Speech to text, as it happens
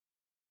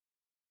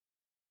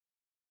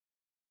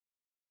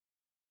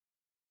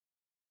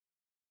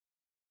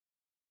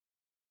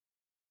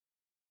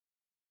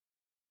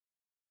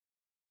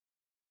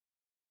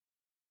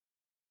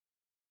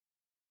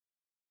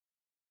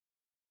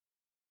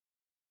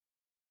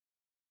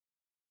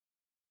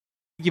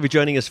Thank you for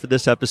joining us for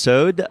this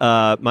episode.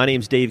 My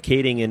name's Dave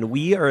Kading, and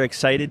we are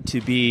excited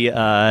to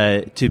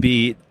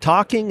be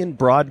talking and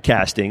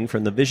broadcasting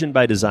from the Vision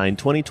by Design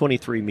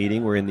 2023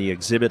 meeting. We're in the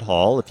exhibit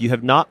hall. If you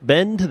have not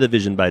been to the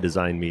Vision by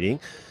Design meeting,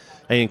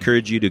 I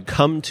encourage you to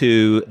come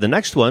to the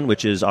next one,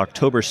 which is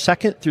October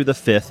 2nd through the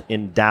 5th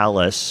in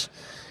Dallas.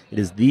 It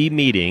is the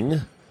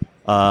meeting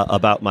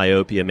about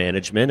myopia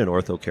management and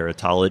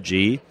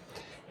orthokeratology.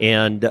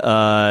 And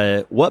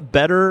what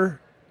better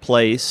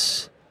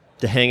place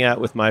to hang out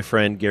with my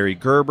friend Gary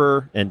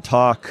Gerber and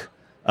talk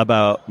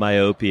about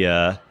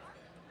myopia,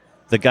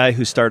 the guy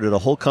who started a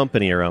whole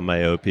company around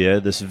myopia,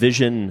 this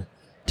vision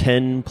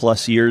 10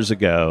 plus years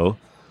ago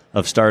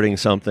of starting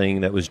something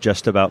that was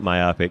just about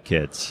myopic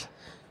kids.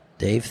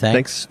 Dave,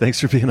 thanks. Thanks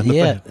for being on the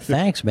phone.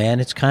 Thanks,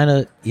 man. It's kind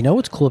of,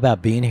 what's cool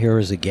about being here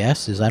as a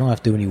guest is I don't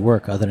have to do any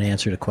work other than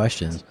answer the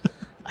questions.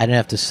 I didn't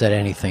have to set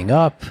anything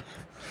up.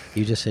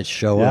 You just said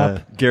show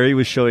up. Gary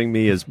was showing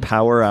me his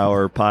Power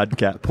Hour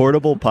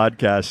portable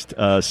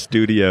podcast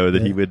studio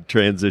that he would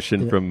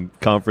transition from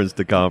conference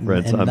to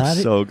conference. I'm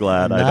so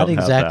glad I don't have that.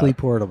 Not exactly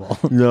portable.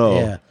 No.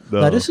 Yeah.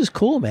 No, this is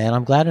cool, man.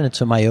 I'm glad, and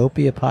it's a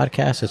myopia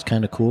podcast. It's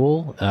kind of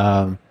cool.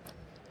 I'm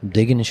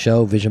digging the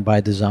show, Vision by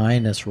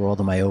Design. That's where all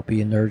the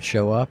myopia nerds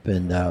show up,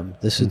 and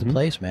this is the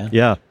place, man.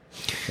 Yeah.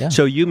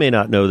 So you may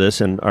not know this,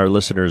 and our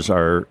listeners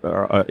are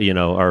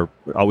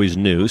always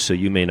new, so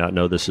you may not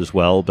know this as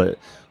well, but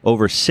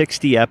over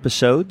 60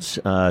 episodes,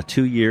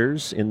 2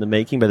 years in the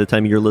making. By the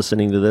time you're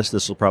listening to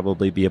this will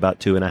probably be about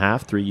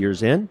 2.5, 3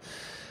 years in.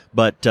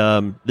 But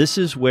this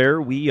is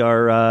where we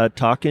are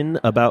talking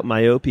about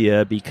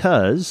myopia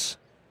because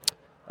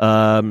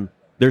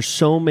there's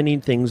so many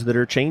things that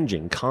are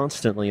changing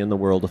constantly in the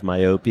world of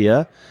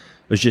myopia.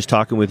 I was just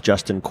talking with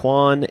Justin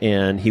Kwan,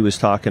 and he was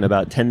talking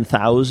about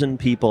 10,000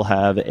 people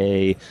have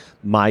a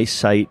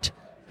MySight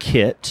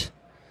kit,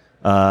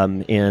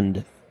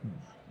 and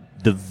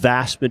the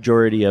vast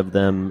majority of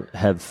them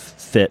have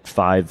fit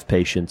 5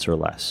 patients or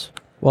less.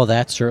 Well,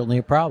 that's certainly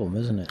a problem,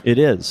 isn't it? It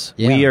is.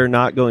 Yeah. We are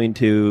not going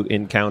to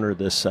encounter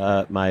this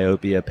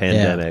myopia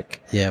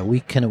pandemic. Yeah,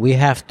 we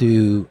have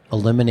to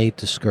eliminate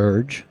the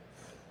scourge,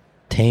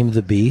 tame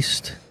the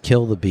beast,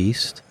 kill the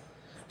beast.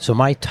 So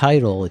my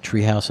title at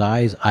Treehouse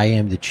Eyes, I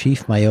am the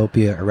Chief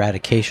Myopia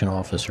Eradication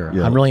Officer.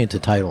 Yeah. I'm really into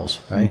titles,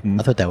 right? Mm-hmm.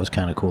 I thought that was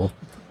kind of cool.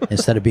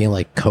 Instead of being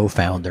like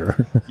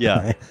co-founder.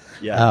 Yeah. Right?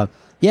 Yeah.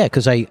 Yeah,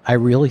 because I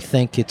really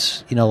think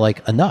it's,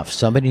 enough.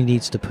 Somebody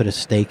needs to put a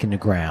stake in the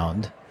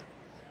ground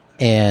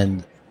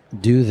and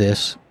do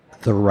this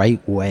the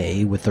right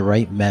way, with the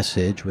right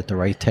message, with the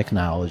right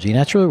technology. And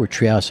that's really where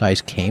Treehouse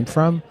Eyes came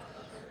from.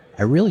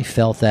 I really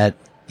felt that,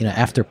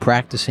 after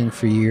practicing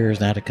for years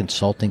and had a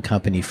consulting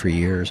company for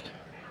years,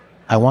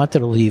 I wanted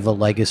to leave a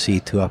legacy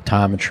to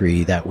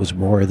optometry that was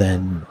more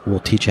than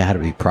we'll teach you how to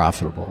be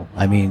profitable.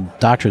 I mean,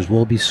 doctors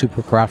will be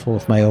super profitable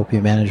with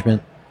myopia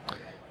management,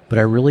 but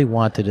I really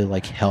wanted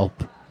to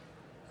help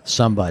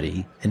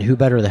somebody, and who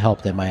better to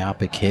help than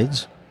myopic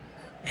kids?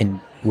 And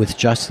with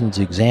Justin's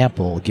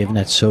example, given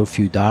that so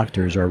few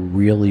doctors are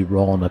really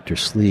rolling up their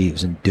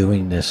sleeves and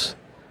doing this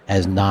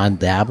as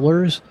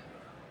non-dabblers,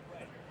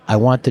 I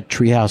want the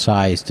Treehouse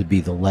Eyes to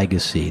be the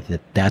legacy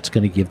that's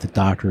going to give the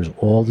doctors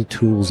all the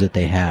tools that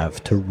they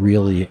have to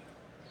really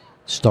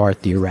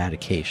start the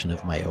eradication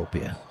of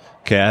myopia.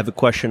 Okay, I have a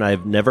question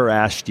I've never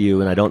asked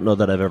you, and I don't know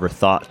that I've ever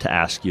thought to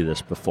ask you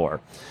this before.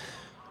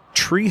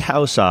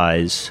 Treehouse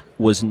Eyes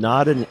was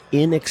not an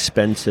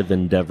inexpensive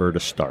endeavor to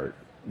start.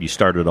 You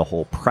started a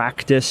whole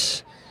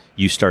practice.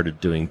 You started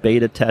doing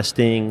beta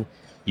testing.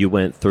 You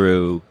went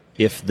through,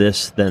 if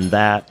this, then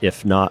that.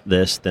 If not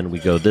this, then we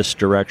go this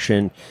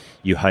direction.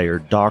 You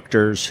hired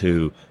doctors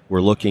who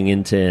were looking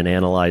into and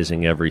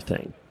analyzing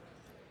everything.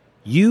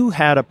 You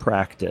had a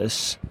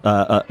practice.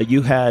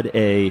 You had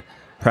a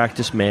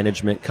practice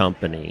management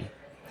company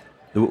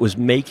that was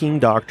making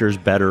doctors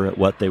better at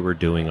what they were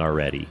doing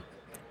already.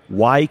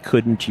 Why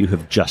couldn't you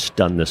have just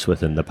done this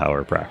within the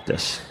power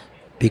practice?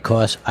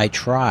 Because I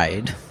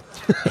tried.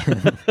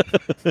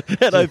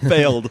 And I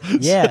failed.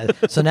 Yeah.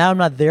 So now I'm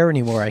not there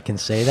anymore. I can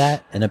say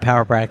that. And in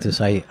power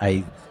practice,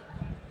 I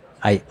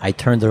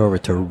turned it over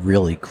to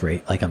really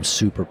great. I'm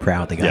super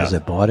proud. The guys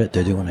that bought it,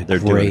 they're doing a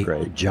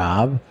great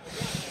job.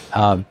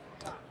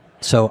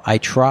 So I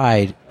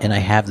tried, and I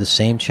have the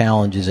same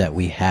challenges that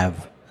we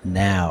have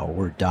now,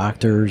 where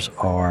doctors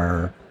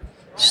are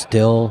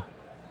still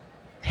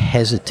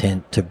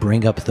hesitant to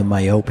bring up the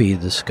myopia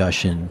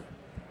discussion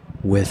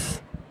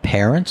with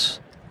parents.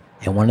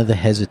 And one of the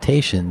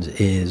hesitations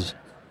is,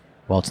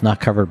 well, it's not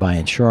covered by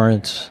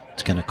insurance.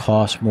 It's going to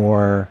cost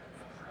more.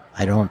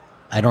 I don't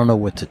know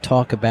what to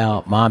talk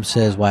about. Mom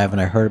says, why haven't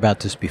I heard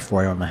about this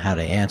before? I don't know how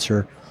to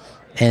answer.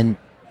 And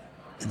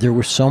there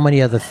were so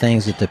many other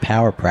things at the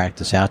power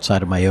practice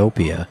outside of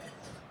myopia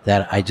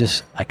that I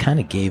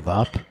kind of gave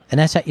up. And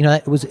that's,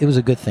 it was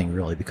a good thing,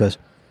 really, because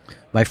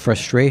my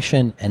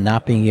frustration and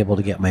not being able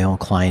to get my own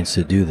clients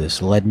to do this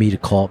led me to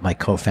call up my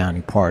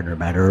co-founding partner,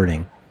 Matt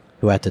Erding,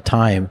 who at the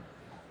time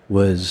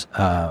was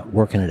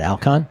working at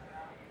Alcon.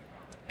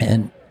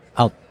 And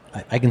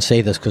I can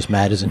say this because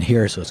Matt isn't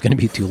here, so it's going to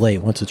be too late.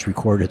 Once it's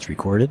recorded, it's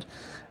recorded.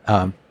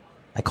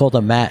 I called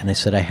on Matt and I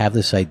said, I have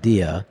this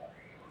idea.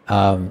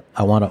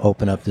 I want to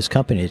open up this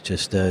company. It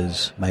just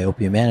does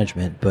myopia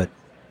management, but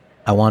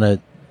I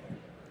want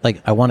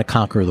to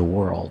conquer the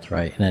world,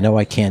 right? And I know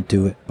I can't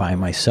do it by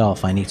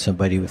myself. I need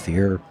somebody with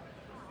your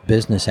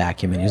business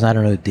acumen. He's not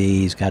an OD.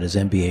 He's got his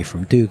MBA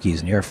from Duke.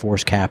 He's an Air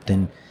Force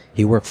captain.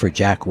 He worked for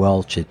Jack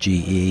Welch at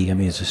GE. I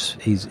mean,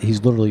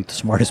 he's literally the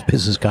smartest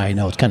business guy I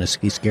know.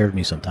 He scared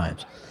me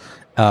sometimes.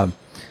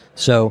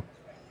 So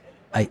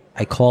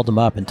I called him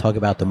up and talked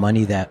about the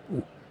money that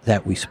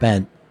we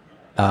spent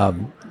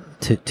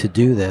to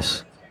do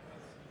this.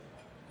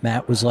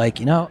 Matt was like,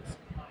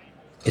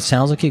 it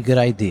sounds like a good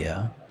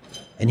idea.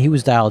 And he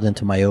was dialed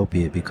into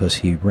myopia because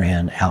he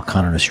ran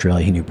Alcon in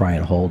Australia. He knew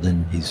Brian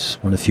Holden. He's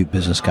one of the few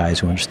business guys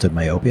who understood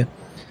myopia.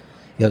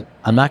 He goes,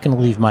 I'm not going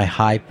to leave my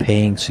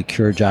high-paying,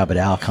 secure job at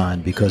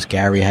Alcon because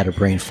Gary had a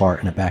brain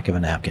fart in the back of a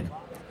napkin.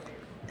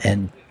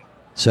 And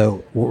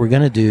so what we're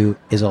going to do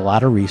is a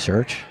lot of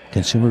research,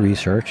 consumer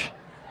research.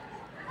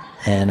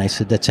 And I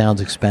said, that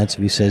sounds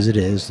expensive. He says it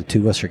is. The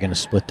two of us are going to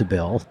split the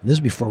bill. This is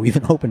before we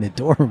even opened the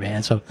door,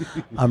 man. So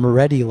I'm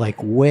already like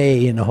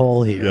way in the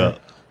hole here. Yeah.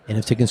 And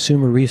if the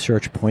consumer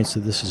research points that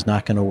this is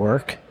not going to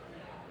work,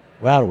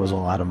 wow, it was a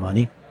lot of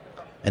money.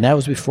 And that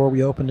was before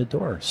we opened the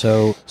door.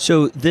 So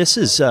this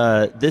is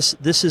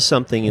this is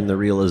something in the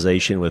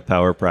realization with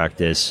Power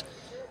Practice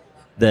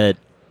that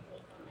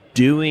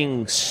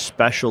doing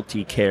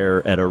specialty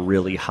care at a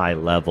really high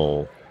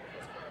level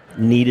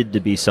needed to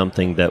be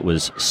something that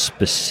was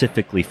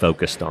specifically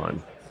focused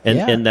on.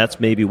 And that's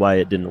maybe why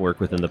it didn't work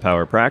within the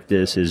Power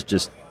Practice, is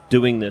just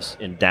doing this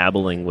and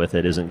dabbling with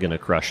it isn't going to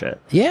crush it.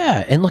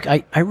 Yeah. And look,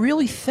 I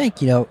really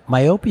think,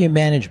 myopia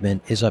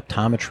management is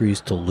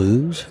optometry's to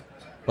lose.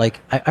 Like,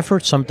 I've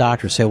heard some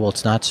doctors say, well,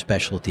 it's not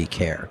specialty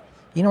care.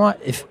 You know what?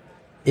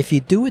 If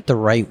you do it the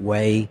right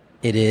way,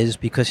 it is,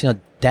 because,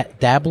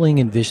 dabbling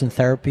in vision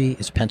therapy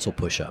is pencil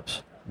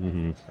push-ups,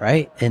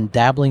 right? And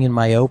dabbling in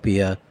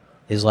myopia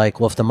is like,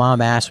 well, if the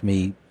mom asks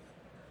me,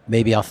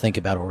 maybe I'll think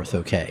about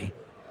Ortho-K.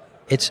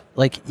 It's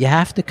like you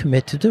have to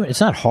commit to do it.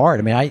 It's not hard.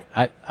 I mean,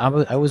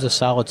 I was a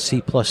solid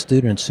C+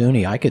 student in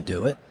SUNY. I could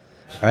do it,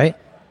 right?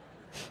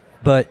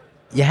 But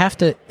you have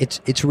to.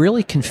 It's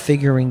really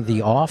configuring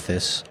the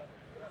office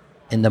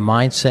and the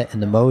mindset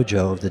and the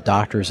mojo of the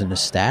doctors and the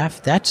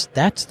staff. That's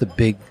the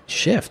big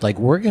shift. Like,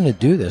 we're going to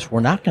do this. We're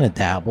not going to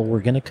dabble.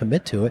 We're going to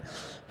commit to it.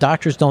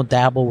 Doctors don't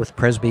dabble with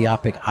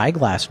presbyopic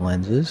eyeglass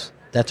lenses.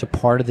 That's a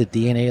part of the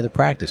DNA of the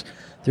practice.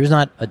 There's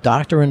not a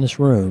doctor in this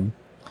room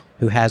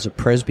who has a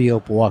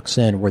presbyope walks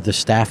in where the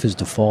staff is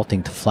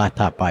defaulting to flat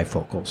top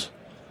bifocals.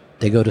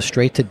 They go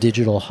straight to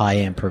digital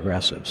high-end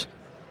progressives.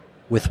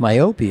 With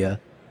myopia,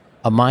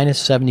 a minus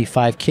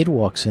 75 kid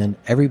walks in,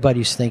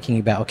 everybody's thinking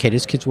about, okay,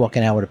 this kid's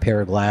walking out with a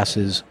pair of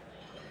glasses,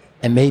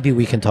 and maybe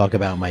we can talk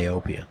about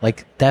myopia.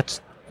 Like,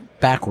 that's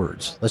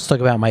backwards. Let's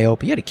talk about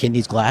myopia. Yeah, the kid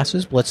needs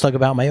glasses, but let's talk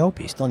about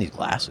myopia. He still needs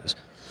glasses.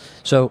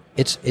 So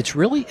it's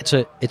really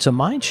a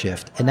mind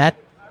shift, and that,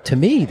 to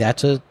me,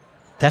 that's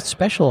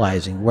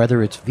specializing,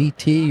 whether it's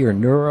VT or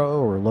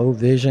neuro or low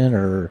vision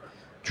or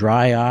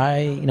dry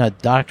eye.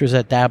 Doctors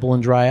that dabble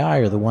in dry eye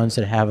are the ones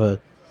that have an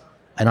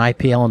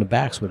IPL in the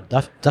backs with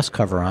a dust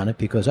cover on it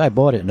because I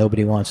bought it.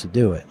 Nobody wants to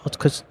do it. Well, it's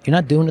because you're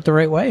not doing it the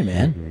right way,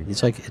 man. Mm-hmm.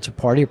 It's like it's a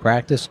part of your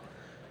practice,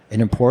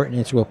 an important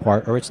integral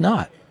part, or it's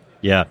not.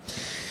 Yeah.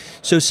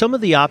 So some of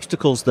the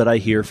obstacles that I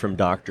hear from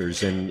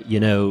doctors, and,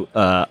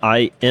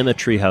 I am a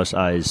Treehouse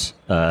Eyes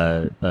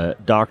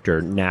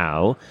doctor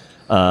now,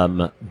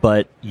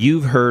 but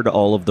you've heard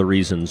all of the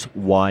reasons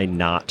why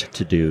not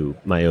to do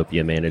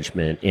myopia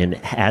management. And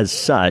as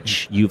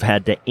such, you've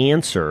had to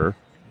answer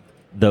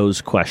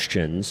those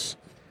questions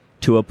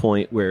to a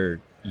point where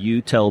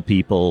you tell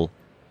people,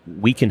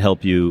 we can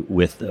help you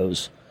with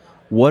those.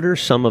 What are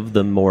some of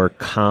the more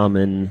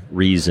common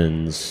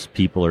reasons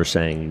people are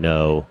saying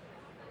no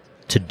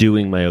to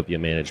doing myopia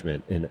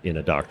management in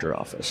a doctor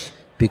office?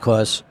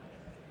 Because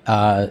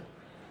they'll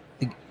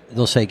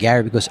say,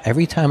 Gary, because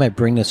every time I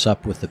bring this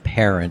up with the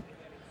parent,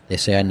 they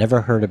say, I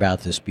never heard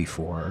about this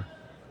before,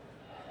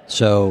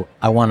 so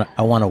I want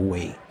to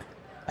wait.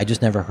 I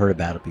just never heard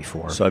about it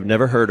before. So I've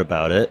never heard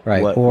about it.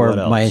 Right. Or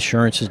my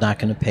insurance is not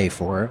going to pay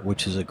for it,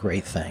 which is a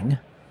great thing.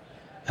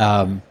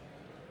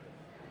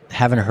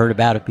 Haven't heard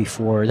about it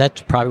before.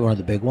 That's probably one of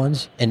the big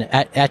ones. And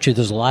actually,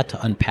 there's a lot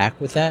to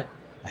unpack with that.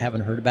 I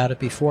haven't heard about it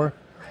before.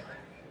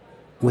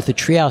 With the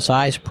Treehouse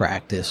Eyes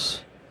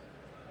practice,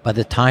 by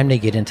the time they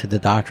get into the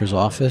doctor's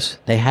office,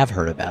 they have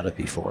heard about it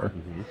before.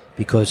 Mm-hmm.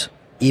 Because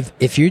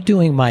if you're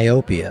doing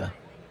myopia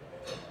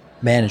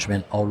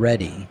management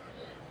already,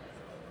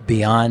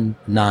 beyond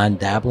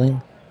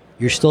non-dabbling,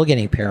 you're still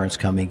getting parents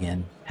coming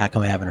in. How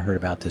come I haven't heard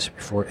about this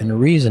before? And the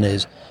reason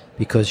is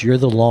because you're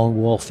the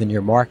lone wolf in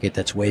your market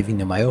that's waving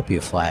the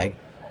myopia flag,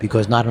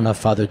 because not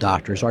enough other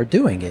doctors are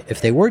doing it.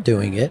 If they were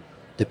doing it,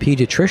 the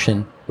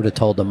pediatrician would have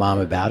told the mom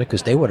about it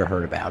because they would have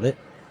heard about it.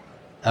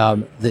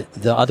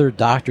 The other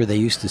doctor they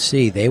used to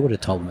see, they would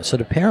have told them. So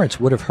the parents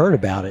would have heard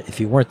about it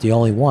if you weren't the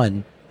only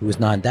one It was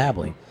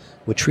non-dabbling.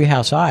 With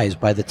Treehouse Eyes,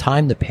 by the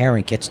time the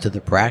parent gets to the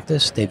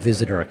practice, they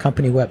visited our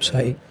company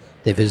website,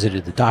 they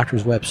visited the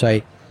doctor's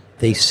website.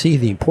 They see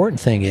the important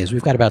thing is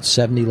we've got about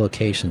 70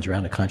 locations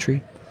around the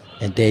country.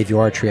 And Dave, you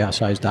are a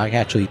Treehouse Eyes doc,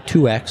 actually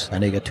 2X. I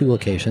know you got 2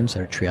 locations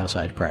that are Treehouse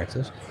Eyes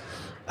practice.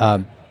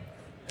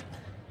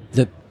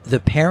 The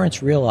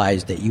parents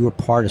realize that you are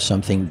part of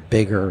something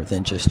bigger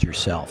than just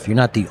yourself. You're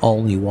not the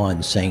only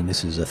one saying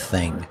this is a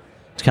thing.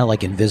 It's kind of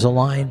like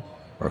Invisalign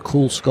or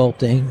Cool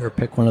Sculpting, or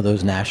pick one of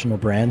those national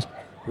brands.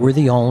 We're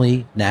the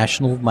only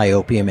national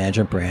myopia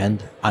management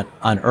brand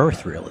on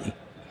earth, really,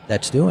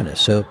 that's doing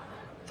this. So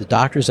the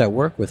doctors that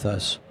work with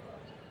us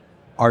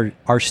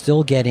are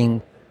still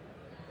getting,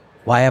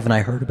 why haven't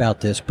I heard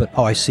about this? But,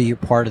 I see you're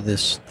part of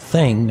this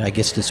thing. I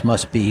guess this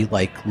must be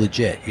like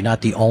legit. You're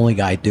not the only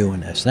guy doing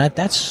this. And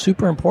that's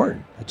super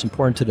important. It's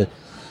important to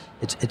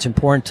it's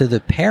important to the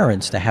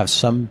parents to have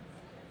some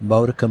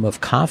modicum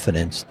of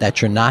confidence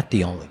that you're not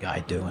the only guy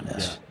doing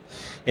this. Yeah.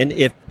 And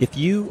if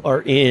you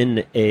are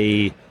in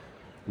a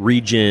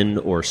region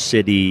or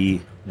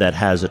city that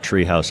has a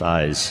Treehouse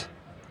Eyes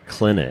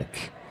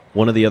clinic,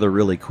 one of the other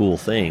really cool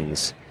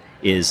things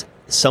is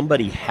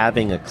somebody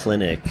having a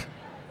clinic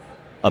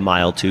a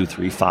mile, 2,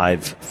 3,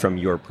 5 from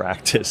your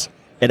practice.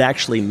 It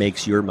actually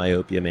makes your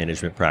myopia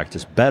management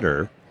practice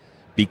better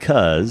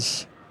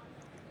because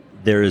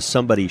there is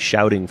somebody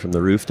shouting from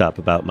the rooftop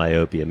about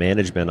myopia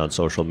management on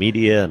social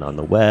media and on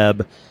the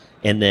web.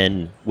 And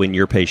then when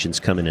your patients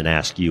come in and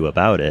ask you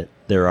about it,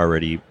 they're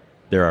already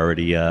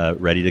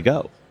ready to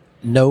go.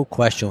 No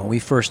question. When we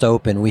first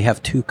opened, we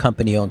have 2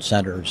 company-owned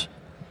centers.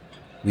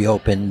 We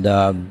opened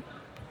a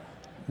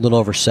little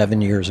over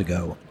 7 years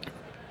ago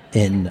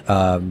in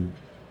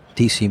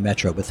D.C.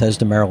 Metro,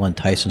 Bethesda, Maryland,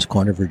 Tysons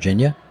Corner,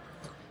 Virginia.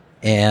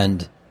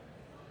 And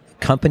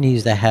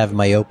companies that have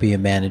myopia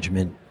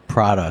management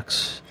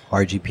products,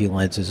 RGP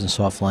lenses and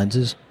soft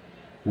lenses,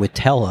 would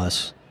tell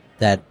us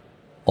that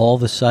all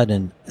of a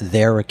sudden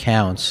their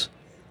accounts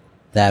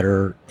that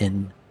are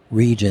in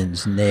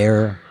regions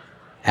near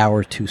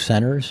our 2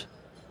 centers,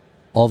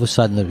 all of a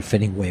sudden they're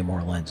fitting way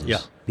more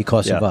lenses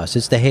because of us.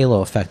 It's the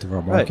halo effect of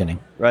our marketing.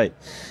 Right.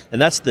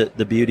 And that's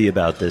the beauty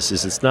about this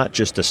is it's not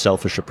just a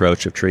selfish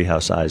approach of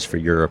Treehouse Eyes for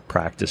your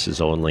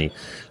practices only.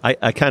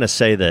 I kind of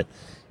say that,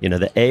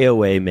 the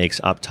AOA makes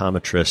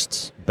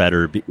optometrists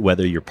better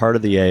whether you're part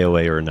of the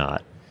AOA or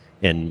not.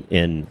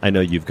 And I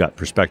know you've got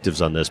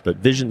perspectives on this, but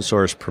Vision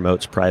Source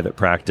promotes private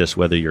practice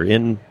whether you're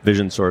in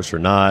Vision Source or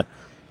not.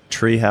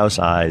 Treehouse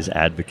Eyes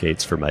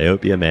advocates for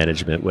myopia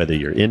management whether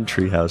you're in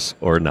Treehouse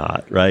or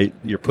not, right?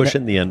 You're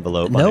pushing the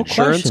envelope on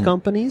insurance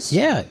companies.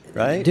 Yeah.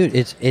 Right? Dude,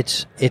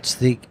 it's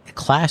the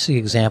classic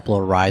example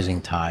of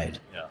rising tide.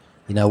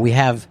 Yeah. We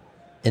have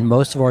in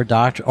most of our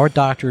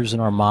doctors in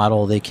our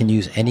model, they can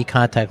use any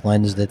contact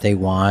lens that they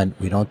want.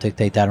 We don't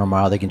dictate that in our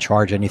model. They can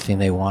charge anything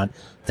they want.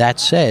 That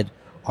said,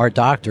 our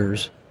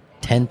doctors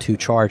tend to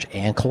charge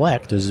and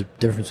collect. There's a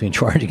difference between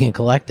charging and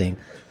collecting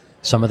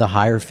some of the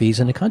higher fees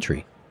in the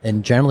country.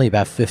 And generally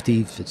about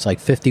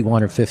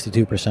 51 or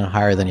 52%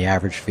 higher than the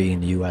average fee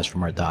in the U.S.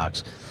 from our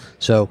docs.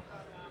 So,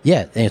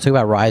 and you talk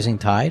about rising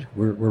tide.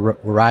 We're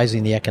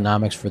rising the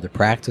economics for the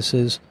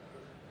practices.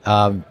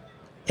 And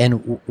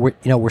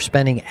we're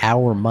spending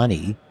our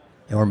money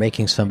and we're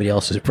making somebody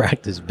else's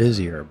practice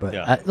busier.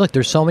 But look,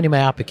 there's so many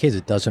myopic kids,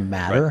 it doesn't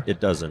matter. Right, it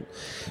doesn't.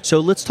 So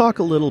let's talk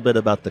a little bit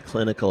about the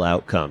clinical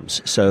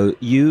outcomes. So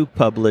you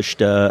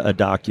published a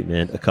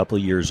document a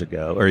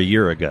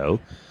year ago,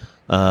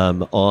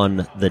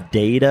 on the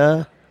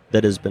data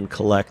that has been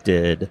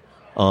collected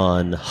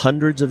on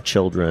hundreds of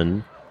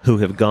children who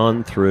have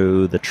gone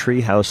through the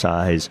Treehouse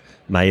Eyes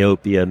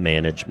myopia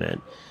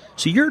management.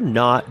 So you're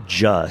not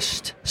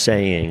just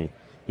saying,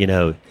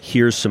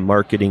 here's some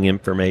marketing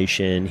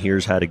information,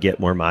 here's how to get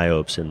more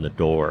myopes in the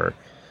door.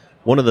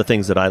 One of the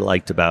things that I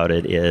liked about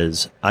it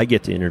is I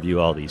get to interview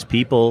all these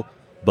people,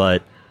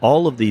 but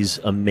all of these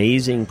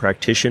amazing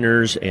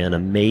practitioners and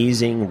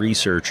amazing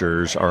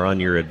researchers are on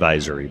your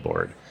advisory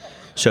board.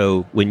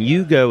 So when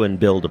you go and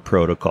build a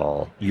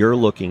protocol, you're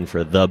looking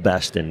for the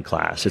best in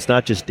class. It's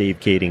not just Dave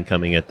Kading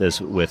coming at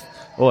this with,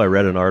 I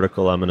read an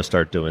article, I'm going to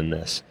start doing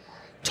this.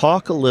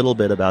 Talk a little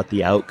bit about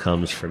the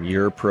outcomes from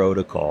your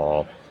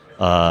protocol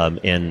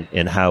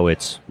and how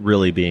it's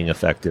really being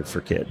effective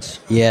for kids.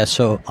 Yeah,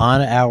 so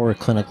on our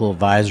clinical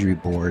advisory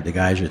board, the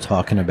guys you're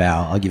talking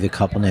about, I'll give you a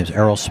couple names.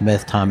 Errol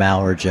Smith, Tom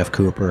Allard, Jeff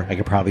Cooper. I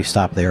could probably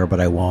stop there, but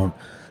I won't.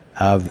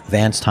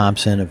 Vance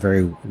Thompson, a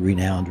very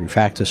renowned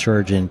refractive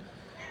surgeon.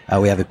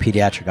 We have a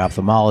pediatric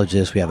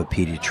ophthalmologist. We have a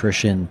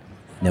pediatrician.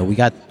 We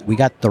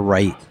got the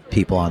right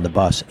people on the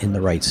bus in the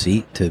right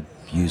seat, to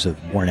use a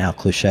worn-out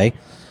cliche.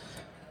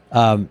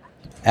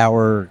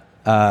 Our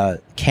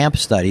CAMP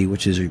study,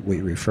 which is what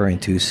you're referring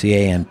to,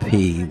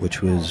 CAMP,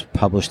 which was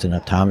published in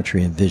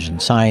Optometry and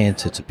Vision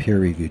Science. It's a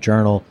peer-reviewed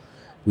journal.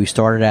 We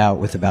started out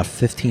with about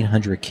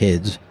 1,500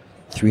 kids.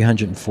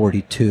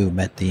 342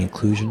 met the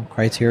inclusion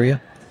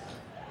criteria.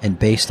 And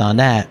based on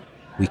that,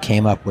 we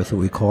came up with what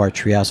we call our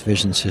Treehouse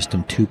Vision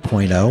System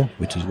 2.0,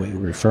 which is what you're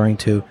referring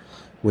to,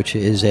 which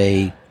is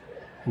a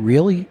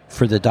really,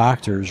 for the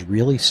doctors,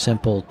 really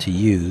simple to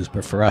use,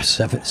 but for us,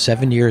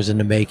 7 years in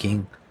the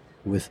making,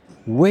 with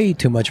way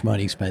too much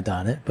money spent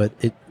on it. But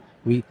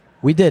we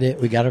did it.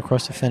 We got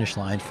across the finish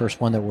line.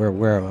 First one that we're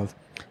aware of.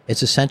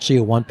 It's essentially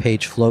a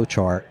one-page flow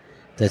chart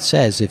that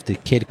says if the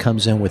kid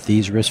comes in with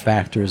these risk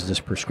factors, this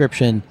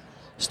prescription,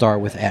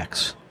 start with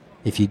X.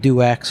 If you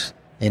do X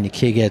and the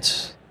kid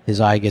his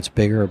eye gets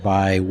bigger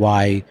by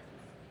Y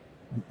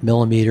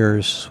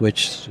millimeters,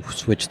 switch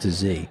to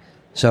Z.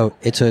 So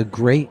it's a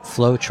great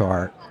flow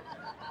chart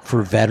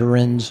for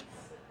veterans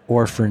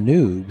or for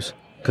noobs,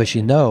 because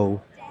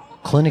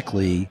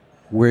clinically,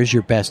 where's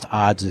your best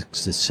odds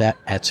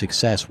at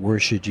success? Where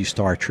should you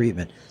start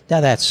treatment?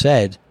 Now, that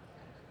said,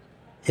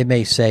 it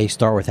may say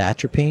start with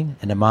atropine,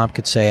 and the mom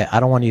could say, I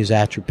don't want to use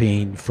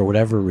atropine for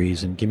whatever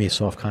reason. Give me a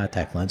soft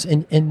contact lens,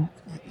 and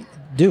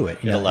do it.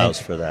 It allows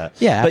for that.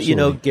 Yeah,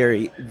 absolutely. But,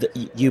 Gary,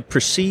 you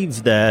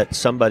perceive that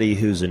somebody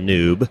who's a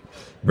noob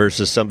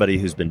versus somebody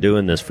who's been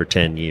doing this for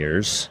 10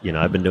 years,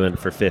 I've been doing it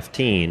for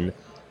 15.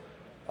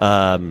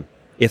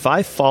 If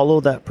I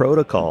follow that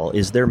protocol,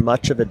 is there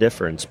much of a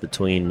difference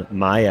between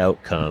my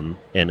outcome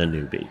and a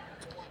newbie?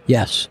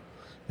 Yes.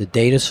 The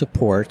data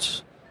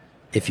supports,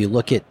 if you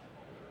look at,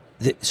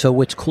 so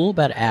what's cool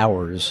about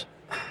ours,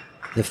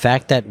 the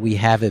fact that we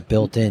have it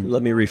built in.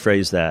 Let me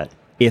rephrase that.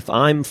 If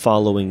I'm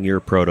following your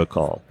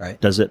protocol,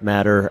 right, does it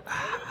matter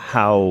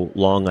how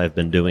long I've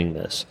been doing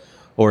this?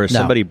 Or is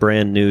somebody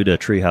brand new to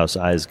Treehouse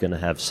Eyes going to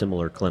have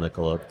similar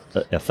clinical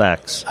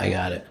effects? I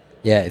got it.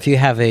 Yeah, if you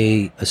have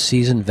a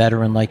seasoned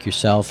veteran like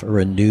yourself or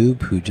a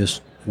noob who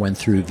just went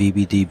through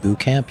VBD boot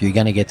camp, you're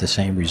going to get the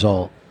same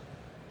result.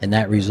 And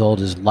that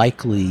result is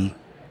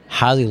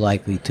highly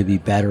likely to be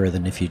better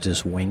than if you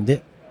just winged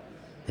it.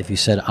 If you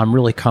said, I'm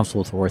really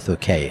comfortable with Ortho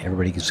K,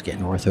 everybody's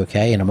getting Ortho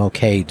K, and I'm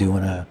okay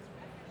doing a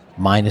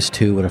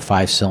 -2 with a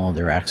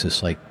 5-cylinder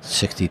axis like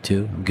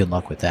 62. Good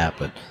luck with that.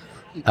 But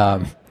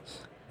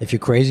if you're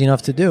crazy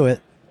enough to do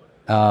it,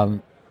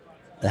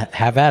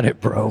 have at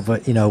it, bro.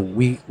 But,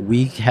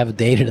 we have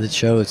data that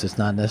shows it's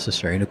not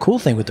necessary. And the cool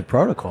thing with the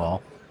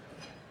protocol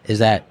is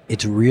that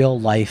it's real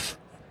life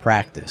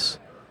practice.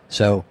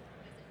 So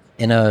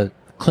in a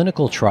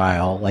clinical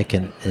trial, like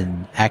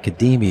in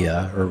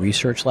academia or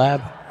research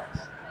lab,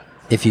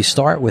 if you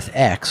start with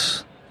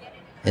X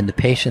and the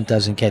patient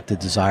doesn't get the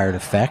desired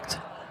effect,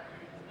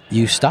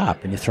 you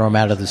stop and you throw them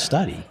out of the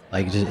study.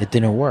 Like, it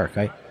didn't work.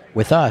 Right?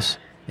 With us,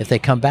 if they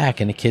come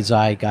back and the kid's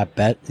eye got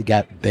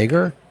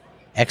bigger,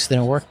 X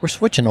didn't work, we're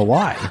switching to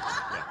Y,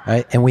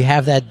 right? And we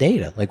have that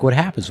data. Like, what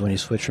happens when you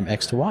switch from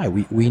X to Y?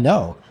 We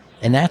know.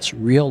 And that's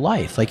real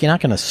life. Like, you're not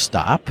going to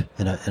stop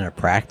in a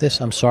practice.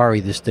 I'm sorry,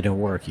 this didn't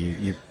work.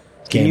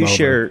 Can you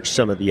share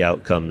some of the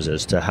outcomes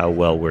as to how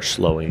well we're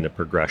slowing the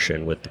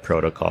progression with the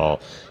protocol?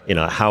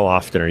 How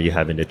often are you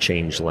having to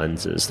change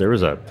lenses? There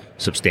was a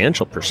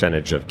substantial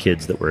percentage of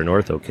kids that were in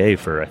Ortho K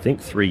for, I think,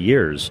 3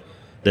 years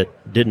that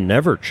didn't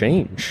ever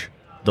change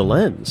the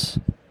lens.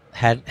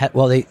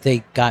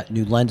 They got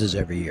new lenses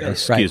every year.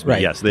 Excuse me.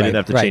 Yes, they didn't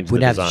have to change the design. We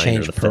didn't have to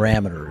change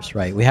parameters,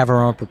 right? We have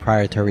our own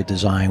proprietary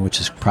design, which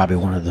is probably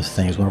one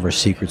of our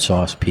secret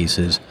sauce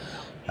pieces.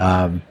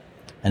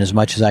 And as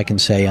much as I can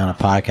say on a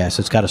podcast,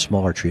 it's got a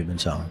smaller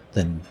treatment zone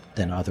than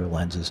other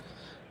lenses.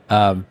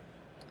 And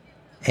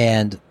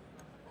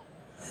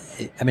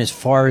I mean, as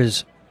far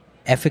as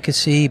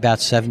efficacy, about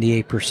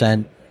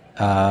 78%,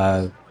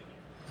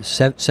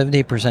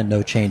 78%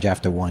 no change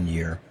after 1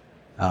 year.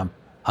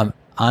 I'm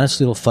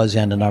honestly a little fuzzy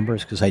on the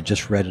numbers because I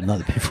just read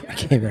another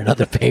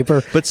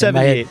paper. But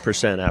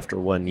 78% after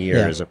 1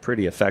 year is a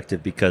pretty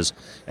effective, because,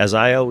 as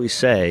I always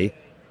say,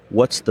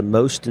 what's the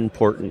most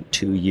important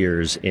 2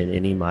 years in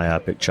any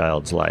myopic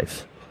child's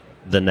life?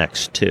 The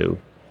next 2,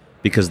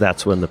 because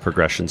that's when the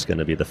progression's going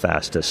to be the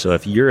fastest. So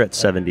if you're at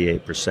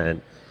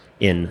 78%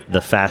 in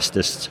the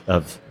fastest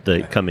of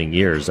the coming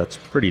years, that's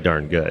pretty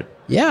darn good.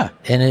 Yeah,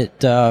 and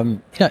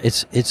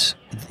this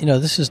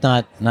is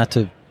not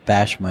to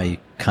bash my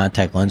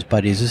contact lens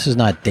buddies. This is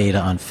not data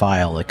on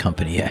file at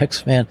Company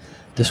X, man.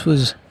 This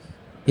was,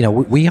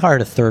 we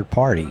hired a third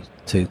party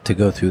to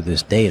go through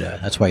this data.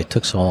 That's why it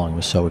took so long. It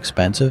was so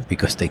expensive,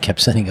 because they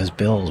kept sending us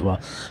bills. Well,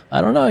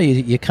 I don't know.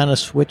 You kind of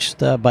switched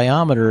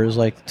biometers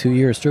like 2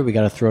 years through. We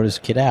got to throw this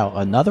kid out.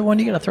 Another one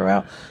you got to throw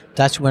out.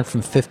 That's went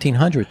from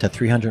 1,500 to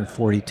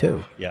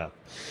 342. Yeah.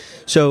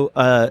 So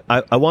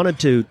I wanted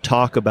to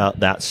talk about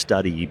that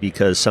study,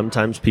 because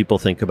sometimes people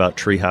think about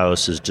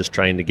Treehouse as just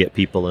trying to get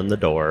people in the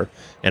door,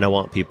 and I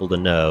want people to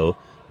know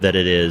that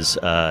it is,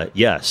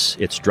 yes,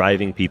 it's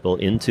driving people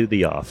into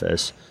the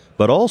office,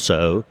 but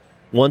also,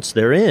 once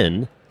they're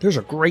in, there's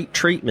a great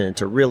treatment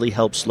to really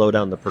help slow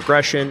down the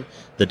progression.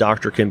 The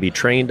doctor can be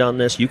trained on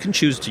this. You can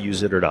choose to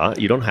use it or not.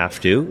 You don't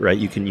have to, right?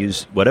 You can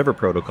use whatever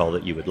protocol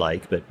that you would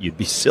like, but you'd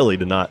be silly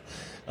to not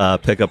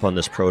pick up on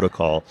this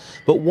protocol.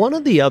 But one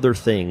of the other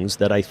things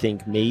that I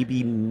think may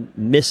be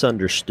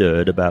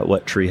misunderstood about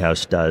what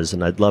Treehouse does,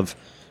 and I'd love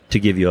to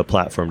give you a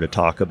platform to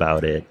talk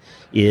about it,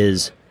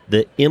 is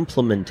the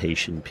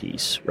implementation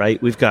piece, right?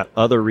 We've got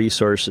other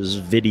resources,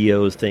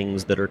 video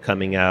things that are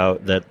coming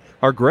out that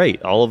are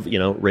great. All of,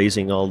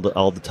 raising all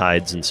the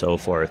tides and so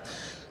forth.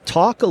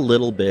 Talk a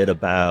little bit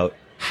about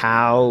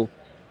how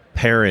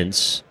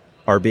parents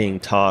are being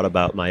taught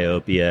about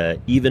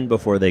myopia even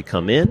before they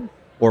come in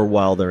or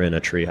while they're in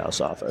a treehouse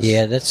office.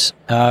 Yeah, that's,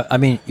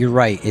 you're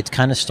right. It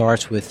kind of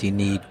starts with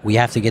we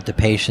have to get the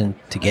patient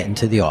to get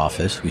into the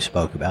office. We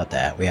spoke about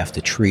that. We have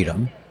to treat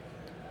them,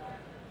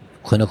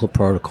 clinical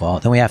protocol.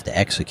 Then we have to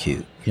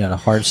execute. The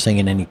hardest thing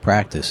in any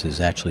practice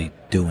is actually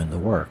doing the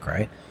work,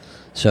 right?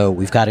 So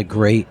we've got a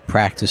great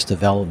practice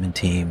development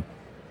team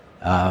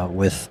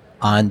with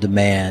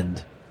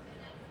on-demand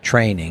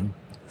training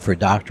for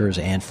doctors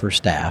and for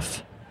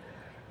staff.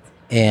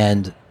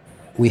 And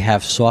we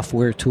have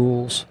software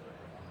tools.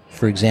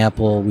 For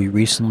example, we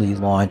recently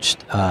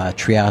launched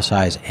Treehouse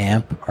Eyes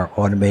AMP, our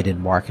automated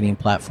marketing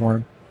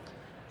platform.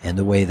 And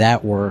the way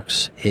that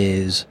works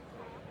is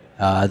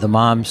the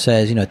mom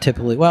says,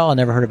 typically, well, I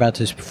never heard about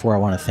this before. I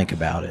want to think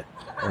about it.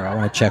 Or I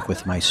want to check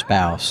with my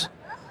spouse.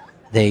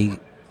 They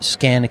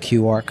scan a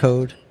QR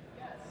code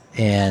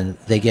and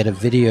they get a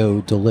video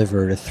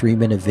delivered, a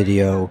 3-minute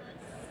video,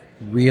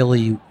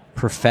 really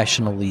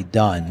professionally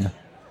done,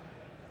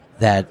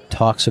 that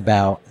talks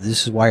about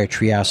this is why a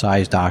Treehouse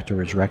Eyes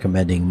doctor is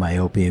recommending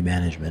myopia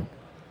management.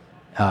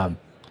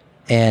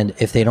 And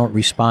if they don't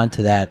respond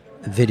to that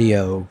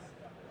video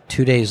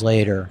 2 days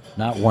later,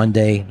 not 1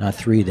 day, not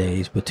 3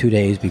 days, but 2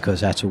 days,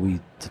 because that's what we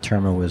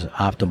determined was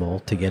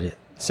optimal to get it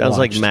Sounds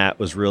launched. like Matt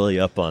was really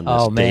up on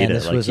this data. Data.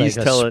 This was like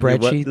a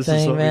spreadsheet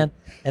thing, man.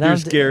 And I'm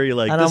scary,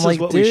 this is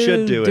what we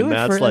should do. And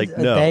Matt's like,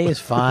 no. A day is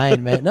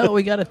fine, man. No,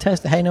 we got to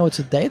test it. Hey, no, it's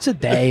a day. It's a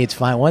day. It's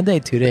fine. 1 day,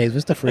 2 days.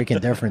 What's the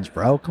freaking difference,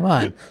 bro? Come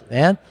on,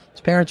 man.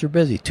 His parents are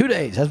busy. 2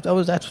 days.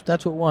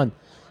 That's what won.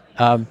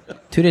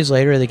 2 days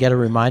later, they get a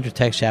reminder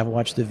text. You haven't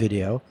watched the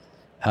video.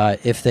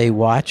 If they don't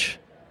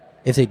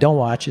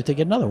watch it, they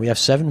get another. We have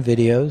 7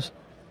 videos,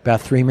 about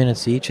 3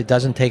 minutes each. It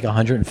doesn't take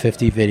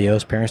 150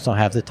 videos. Parents don't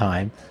have the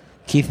time.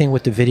 Key thing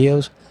with the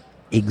videos,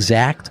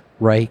 exact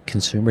right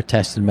consumer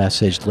tested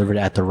message delivered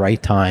at the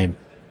right time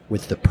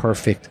with the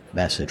perfect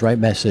message,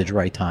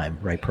 right time,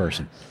 right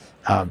person.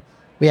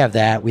 We have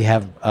that. We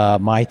have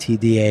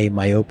MyTDA,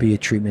 Myopia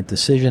Treatment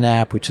Decision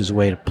app, which is a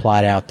way to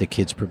plot out the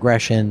kid's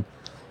progression.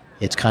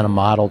 It's kind of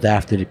modeled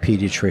after the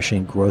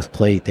pediatrician growth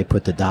plate. They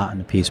put the dot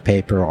on a piece of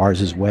paper.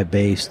 Ours is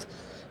web-based.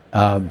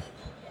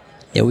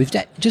 We've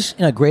got just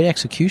great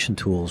execution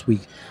tools. We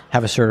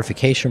have a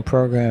certification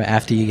program.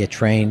 After you get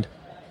trained,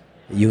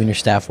 you and your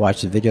staff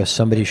watch the video.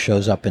 Somebody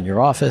shows up in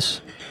your office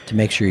to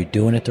make sure you're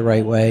doing it the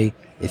right way.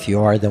 If you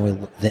are,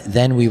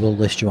 then we will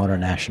list you on our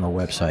national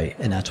website,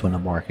 and that's when the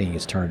marketing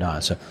is turned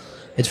on. So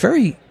it's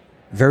very,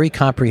 very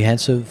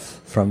comprehensive.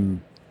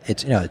 From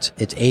it's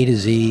A to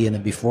Z, and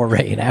then before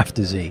Ray and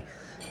after Z.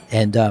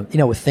 And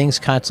with things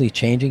constantly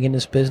changing in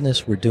this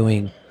business, we're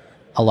doing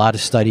a lot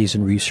of studies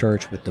and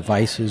research with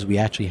devices. We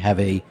actually have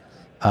a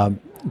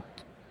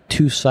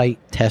 2-site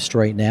test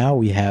right now.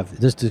 We have,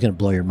 this is going to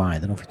blow your mind. I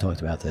don't know if we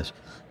talked about this.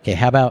 Okay,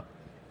 how about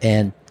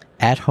an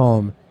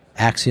at-home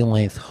axial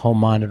length home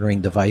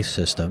monitoring device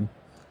system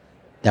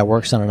that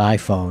works on an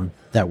iPhone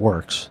that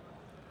works.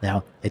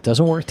 Now, it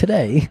doesn't work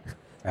today,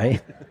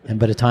 right? And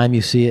by the time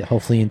you see it,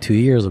 hopefully in 2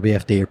 years, it'll be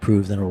FDA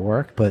approved and it'll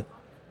work. But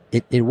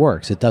it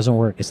works. It doesn't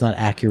work. It's not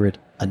accurate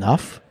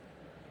enough,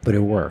 but it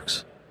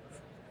works.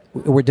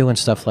 We're doing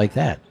stuff like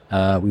that.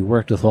 We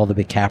worked with all the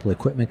big capital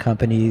equipment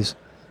companies.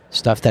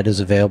 Stuff that is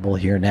available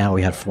here now.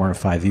 We had 4 or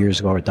 5 years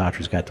ago. Our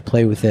doctors got to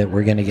play with it.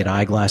 We're going to get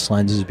eyeglass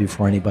lenses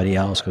before anybody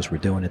else because we're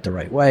doing it the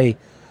right way.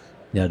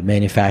 The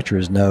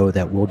manufacturers know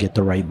that we'll get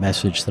the right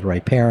message to the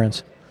right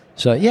parents.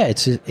 So yeah,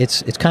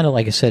 it's kind of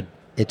like I said,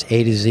 it's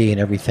A to Z and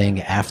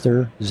everything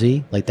after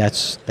Z. Like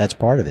that's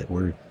part of it.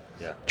 We're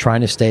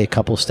trying to stay a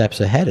couple steps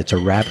ahead. It's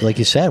like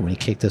you said, when you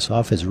kick this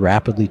off, it's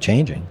rapidly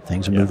changing.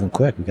 Things are moving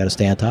quick. We've got to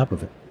stay on top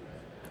of it.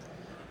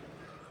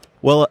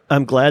 Well,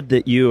 I'm glad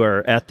that you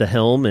are at the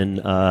helm and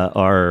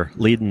are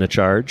leading the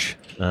charge.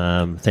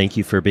 Thank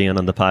you for being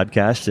on the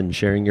podcast and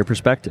sharing your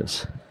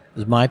perspectives. It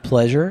was my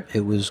pleasure.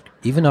 It was,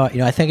 even though,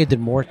 I think I did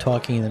more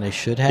talking than I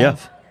should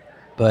have.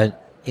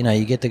 But,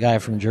 you get the guy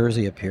from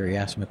Jersey up here. You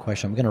ask him a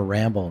question. I'm going to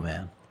ramble,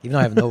 man. Even though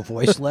I have no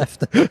voice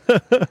left.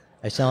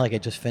 I sound like I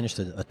just finished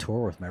a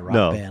tour with my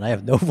rock band. I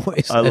have no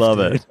voice. I love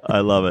it. I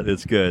love it.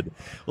 It's good.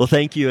 Well,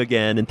 thank you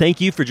again. And thank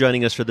you for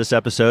joining us for this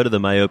episode of the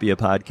Myopia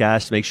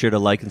Podcast. Make sure to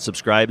like and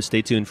subscribe.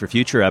 Stay tuned for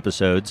future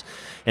episodes.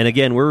 And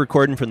again, we're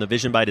recording from the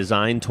Vision by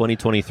Design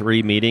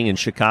 2023 meeting in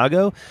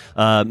Chicago.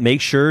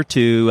 Make sure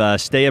to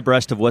stay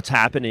abreast of what's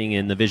happening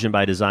in the Vision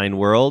by Design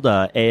world,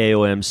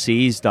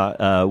 AAOMC's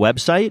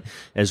website,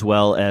 as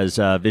well as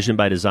Vision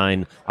by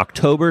Design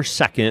October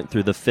 2nd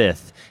through the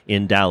 5th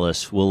in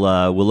Dallas.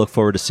 We'll look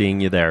forward to seeing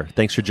you there.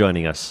 Thanks for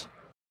joining us.